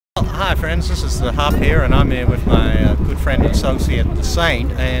Well, hi friends, this is the Hop here, and I'm here with my good friend and associate, the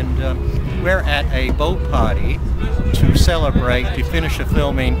Saint, and we're at a boat party to celebrate the finish of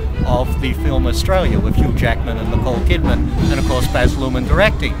filming of the film Australia with Hugh Jackman and Nicole Kidman, and of course Baz Luhrmann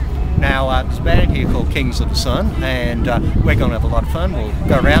directing. Now, there's a band here called Kings of the Sun, and we're going to have a lot of fun. We'll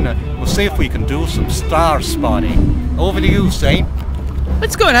go around and we'll see if we can do some star spotting. Over to you, Saint.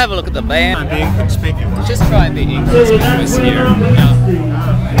 Let's go and have a look at the band. I'm being conspicuous. Just try being inconspicuous here.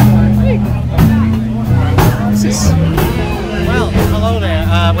 This is... Well, hello there.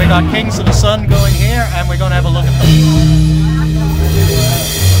 We got Kings of the Sun going here, and we're going to have a look at them.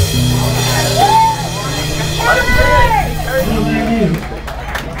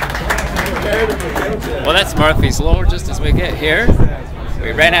 Well, that's Murphy's Law. Just as we get here,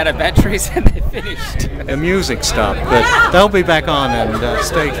 we ran out of batteries and they finished. The music stopped, but they'll be back on and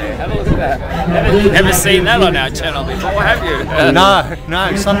stay tuned. Have a look at that. Never seen that on our channel before, have you?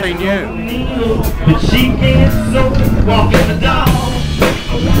 No, something new. She can't so walk in the dog.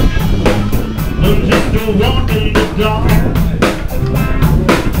 I'm just a walking the dog.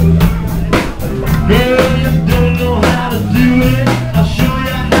 Girl, you don't know how to do it. I'll show you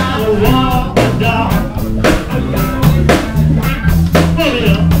how to walk the dog. Hold it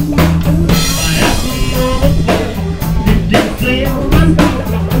up. I asked him on the phone. He didn't say a word.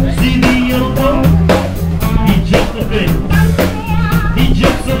 See the young boy? He jumped a bit. He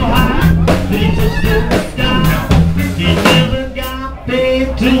jumped so high that he touched the sky. He never got paid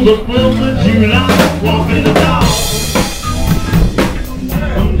till the 4th of July. Walking the dog.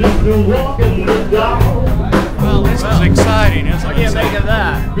 I'm just a walking the dog. Well, this is exciting, isn't it? What do you make of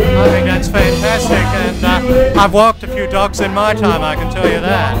that? I think that's fantastic, and I've walked a few dogs in my time, I can tell you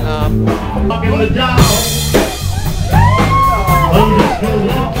that. Walking the dog. I'm just a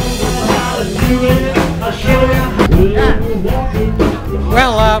walking how to do it. I'll show you.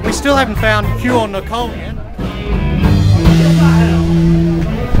 Well, we still haven't found Hugh or Nicole yet.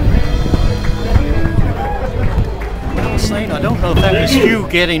 Well, Saint, I don't know if that was Hugh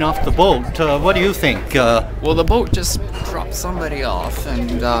getting off the boat. What do you think? Well, the boat just dropped somebody off,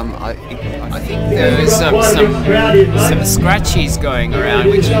 and I think there is some scratchies going around,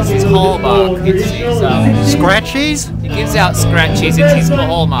 which is his hallmark. It's his, Scratchies? he gives out scratchies. It's his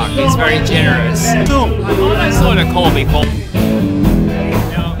hallmark. He's very generous. I saw Nicole before.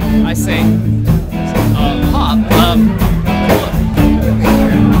 I say, Pop,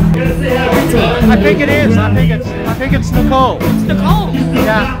 I think it is. I think it's Nicole. it's Nicole.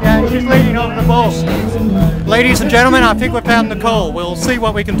 Yeah, she's leaning over the boat. Ladies and gentlemen, I think we found Nicole. We'll see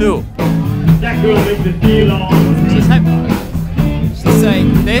what we can do. That girl makes me feel all. She's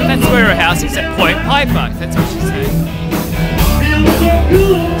saying, that's where her house is at Point Piper. That's what she's saying.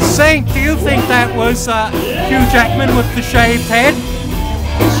 Saint, do you think that was Hugh Jackman with the shaved head?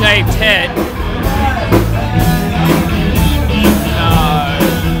 Shaved head.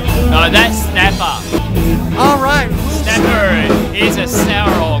 No, that's Snapper. All right. Snapper is a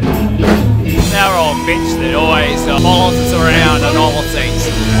sour old bitch that always follows us around on all things.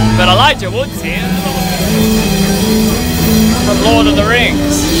 But Elijah Wood's here from Lord of the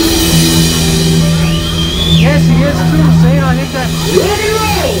Rings. Yes, he is too, Saint. I think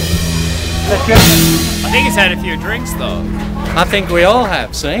I think he's had a few drinks though. I think we all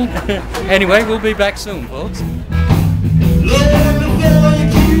have, Saint. Anyway, we'll be back soon, folks.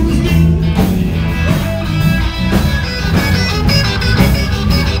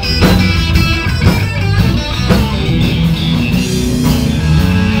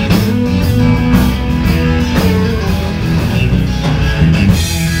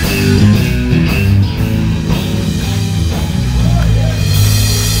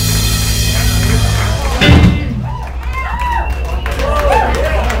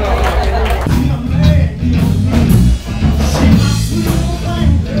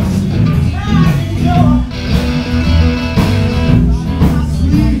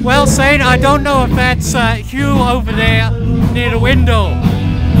 Well, Saint, I don't know if that's Hugh over there near the window.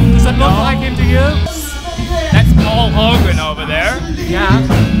 Does it look like him to you? That's Paul Hogan over there. Yeah.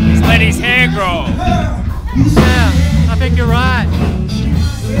 He's let his hair grow. Yeah, I think you're right.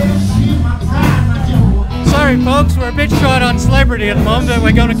 Sorry, folks, we're a bit short on celebrity at the moment, but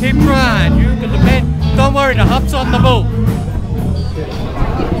we're going to keep trying. You can depend. Don't worry, the Hop's on the boat.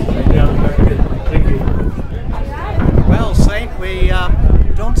 Well, Saint, we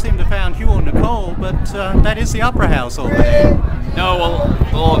don't seem to found Hugh or Nicole, but that is the Opera House over there. No,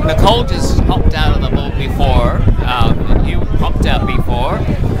 well, Nicole just hopped out of the boat before. Hugh hopped out before,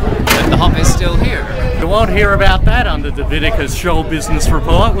 but the hop is still here. You won't hear about that on the Davidica's show business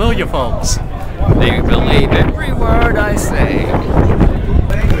report, will you, folks? They believe every word I say.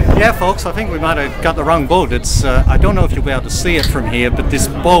 Yeah, folks, I think we might have got the wrong boat. It's I don't know if you'll be able to see it from here, but this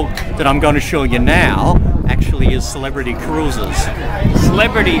boat that I'm going to show you now actually is Celebrity Cruises.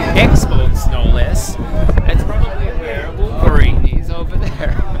 Celebrity exports, no less. It's probably where Wolverine is over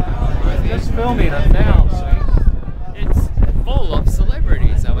there. Just filming it now, see? It's full of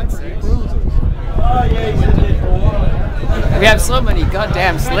celebrities, I would say. We have so many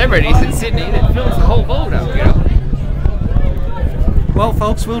goddamn celebrities in Sydney that fills the whole boat up, you know. Well,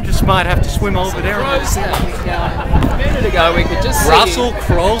 folks, we'll just might have to swim over there. Crow's house. A minute ago, we could just see Russell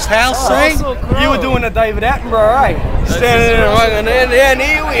Crowe's house, say? Russell Crowe. You were doing a David Attenborough, eh? Standing there and then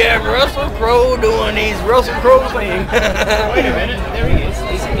here we have Russell Crowe doing his Russell Crowe thing. Wait a minute, there he is.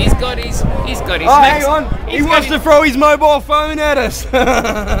 He's got his. Oh, hang on. He wants to throw his mobile phone at us.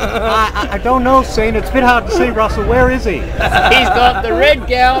 I don't know, Scene. It's a bit hard to see, Russell. Where is he? He's got the red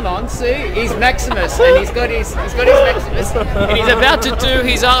gown on, see? He's Maximus, and he's got his Maximus, and he's about to do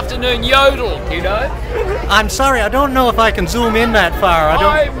his afternoon yodel, you know? I'm sorry, I don't know if I can zoom in that far.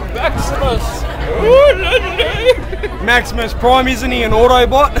 I'm Maximus. Maximus Prime, isn't he an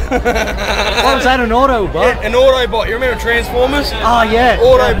Autobot? What was that, an Autobot? Yeah, an Autobot. You remember Transformers? Oh, yeah.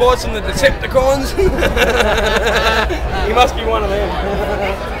 Autobots and the Decepticons. He must be one of them.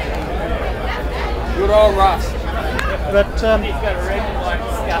 Good old Russ. But, He's got a red and white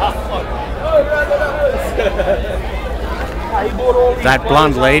scarf on. that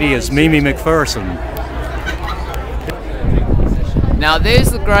blonde lady is Mimi McPherson. Now there's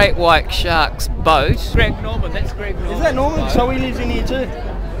the Great White Shark's boat. Greg Norman, that's Greg Norman. Is that Norman? So he lives in here too?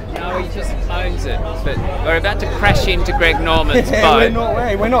 No, he just owns it. But we're about to crash into Greg Norman's Yeah,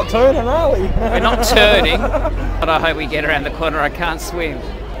 boat. we're not turning, are we? We're not turning, but I hope we get around the corner. I can't swim.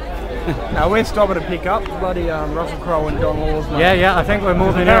 No, we're stopping to pick up bloody Russell Crowe and Don Laws, mate. Yeah, I think we're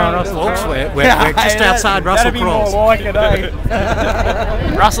moving here on Russell Crowe. We're just outside Russell Crowe's. That'd be more like it,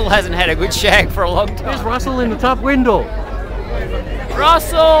 eh? Russell hasn't had a good shag for a long time. There's Russell in the top window.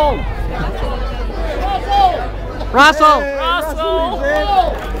 Russell! Russell! Russell!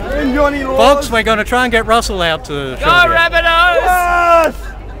 And Johnny Laws. Folks, we're going to try and get Russell out to show Go you. Rabbitohs! Yes!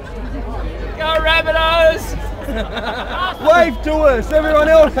 Go Rabbitohs! Wave to us, everyone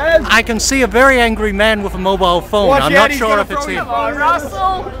else has. I can see a very angry man with a mobile phone. Watch I'm out, not he's sure gonna if it's throw him. your Oh,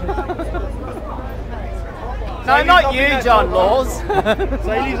 Russell! No, not you, John Laws. So he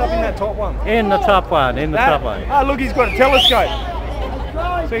lives up in that top one. In the top one, in the top one. Ah, look, he's got a telescope.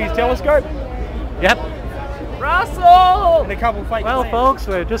 See his telescope? Yep. Russell! And a couple fake Well, plants. folks,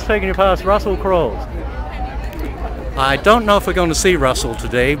 we're just taking you past Russell Crowe's. I don't know if we're going to see Russell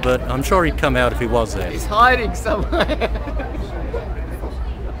today, but I'm sure he'd come out if he was there. He's hiding somewhere.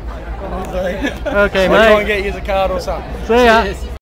 Okay, We'll try and mate. get you a card or something. See ya. Yes.